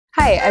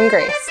Hi, I'm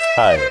Grace.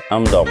 Hi,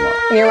 I'm Dalmar.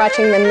 And you're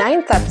watching the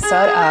 9th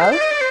episode of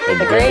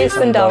The Grace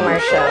and Dalmar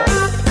Show.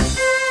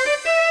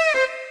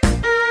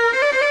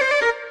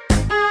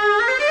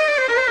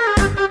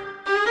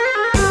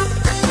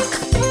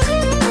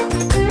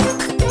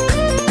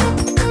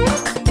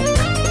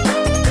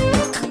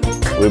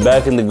 We're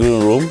back in the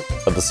green room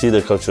at the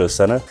Cedar Cultural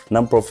Center,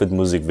 non-profit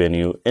music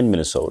venue in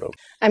Minnesota.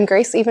 I'm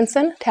Grace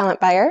Evenson, talent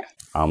buyer.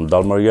 I'm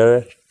Dalmar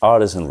Yare,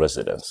 artist in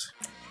residence.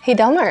 Hey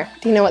Dalmar,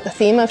 do you know what the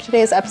theme of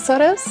today's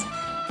episode is?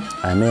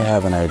 I may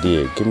have an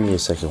idea. Give me a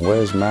second.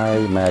 Where's my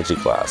magic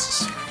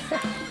glasses?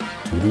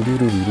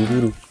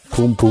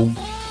 Boom, boom,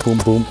 boom,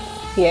 boom.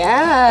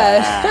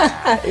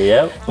 Yeah.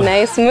 Yep.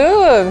 Nice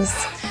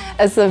moves.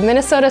 As the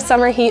Minnesota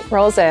summer heat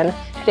rolls in,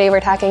 today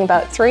we're talking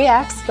about 3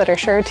 acts that are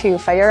sure to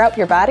fire up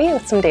your body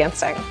with some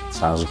dancing.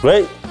 Sounds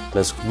great.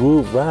 Let's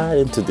move right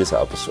into this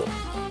episode.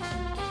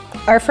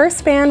 Our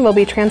first band will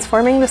be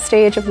transforming the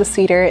stage of the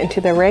Cedar into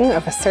the ring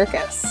of a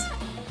circus.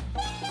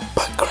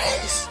 But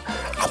Grace,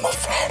 I'm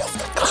afraid of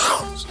the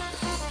clowns.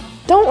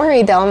 Don't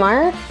worry,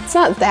 Dalmar. It's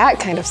not that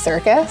kind of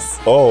circus.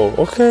 Oh,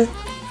 okay.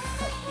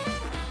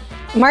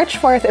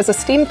 Marchfourth is a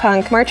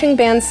steampunk marching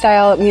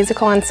band-style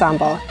musical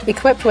ensemble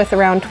equipped with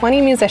around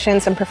 20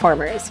 musicians and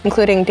performers,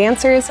 including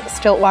dancers,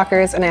 stilt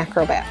walkers, and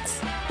acrobats.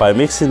 By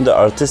mixing the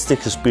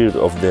artistic spirit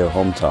of their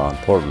hometown,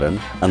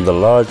 Portland, and the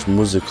large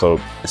musical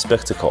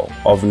spectacle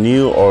of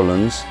New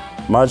Orleans,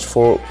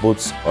 Marchfourth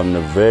puts on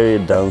a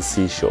very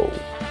dancey show.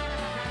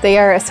 They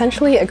are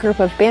essentially a group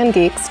of band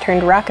geeks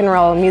turned rock and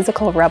roll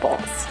musical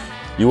rebels.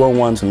 You won't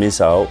want to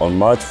miss out on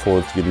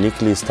Marchfourth's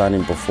uniquely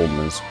stunning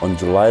performance on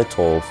July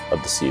 12th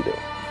at the Cedar.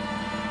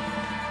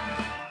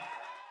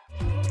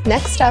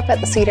 Next up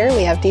at the Cedar,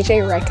 we have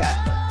DJ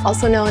Rekha,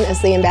 also known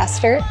as the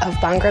ambassador of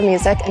Bhangra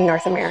music in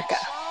North America.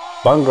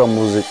 Bhangra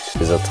music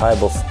is a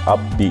type of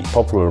upbeat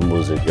popular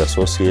music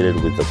associated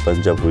with the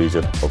Punjab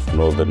region of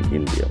northern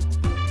India.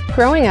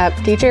 Growing up,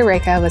 DJ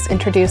Rekha was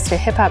introduced to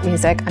hip-hop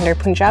music under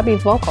Punjabi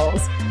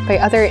vocals by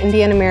other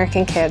Indian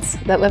American kids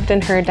that lived in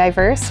her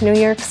diverse New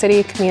York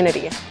City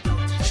community.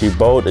 She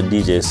bought a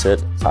DJ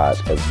set at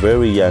a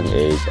very young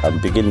age and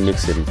began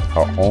mixing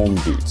her own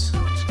beats.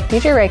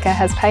 DJ Rekha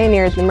has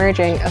pioneered the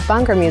merging of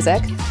Bhangra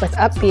music with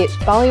upbeat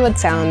Bollywood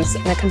sounds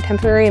and a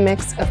contemporary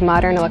mix of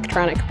modern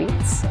electronic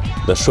beats.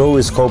 The show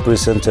is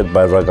co-presented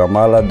by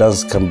Ragamala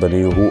Dance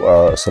Company, who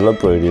are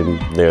celebrating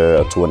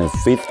their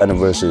 25th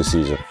anniversary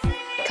season.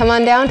 Come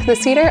on down to the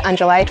Cedar on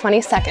July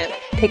 22nd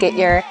to get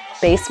your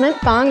Basement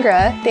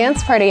Bhangra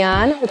dance party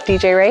on with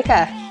DJ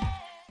Rekha.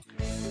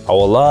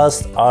 Our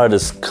last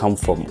artists come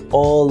from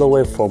all the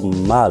way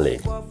from Mali.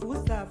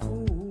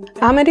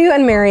 Amadou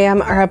and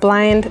Mariam are a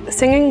blind,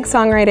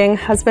 singing-songwriting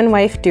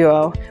husband-wife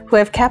duo who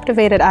have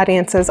captivated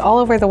audiences all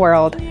over the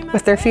world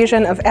with their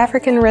fusion of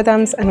African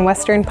rhythms and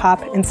Western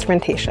pop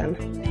instrumentation.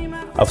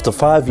 After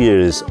 5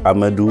 years,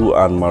 Amadou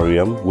and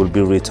Mariam will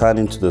be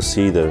returning to the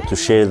Cedar to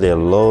share their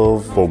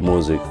love for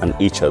music and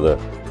each other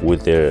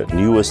with their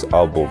newest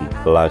album,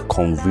 La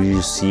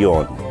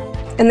Conversion.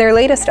 In their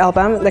latest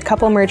album, the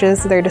couple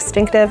merges their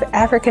distinctive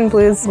African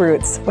blues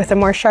roots with a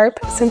more sharp,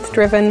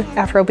 synth-driven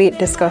Afrobeat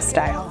disco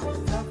style.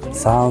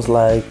 Sounds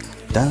like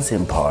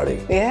dancing party.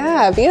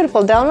 Yeah,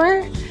 beautiful,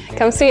 Dalmar.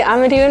 Come see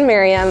Amadou and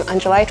Mariam on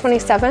July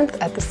 27th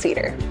at the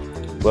Cedar.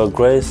 Well,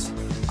 Grace,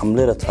 I'm a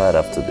little tired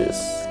after this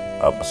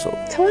episode.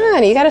 Come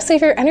on, you gotta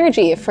save your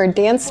energy for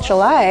Dance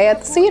July at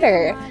the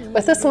Cedar.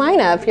 With this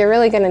lineup, you're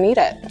really gonna need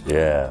it.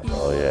 Yeah,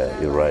 oh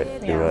yeah, you're right,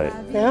 you're right.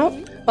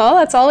 Yep. Well,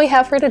 that's all we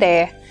have for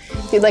today.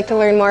 If you'd like to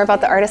learn more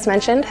about the artists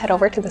mentioned, head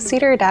over to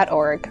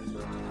thecedar.org.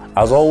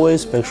 As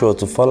always, make sure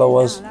to follow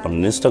us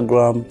on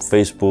Instagram,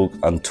 Facebook,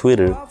 and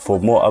Twitter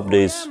for more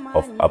updates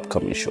of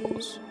upcoming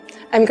shows.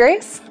 I'm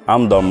Grace.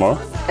 I'm Dalmar.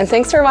 And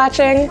thanks for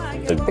watching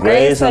The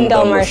Grace and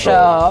Dalmar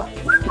Show.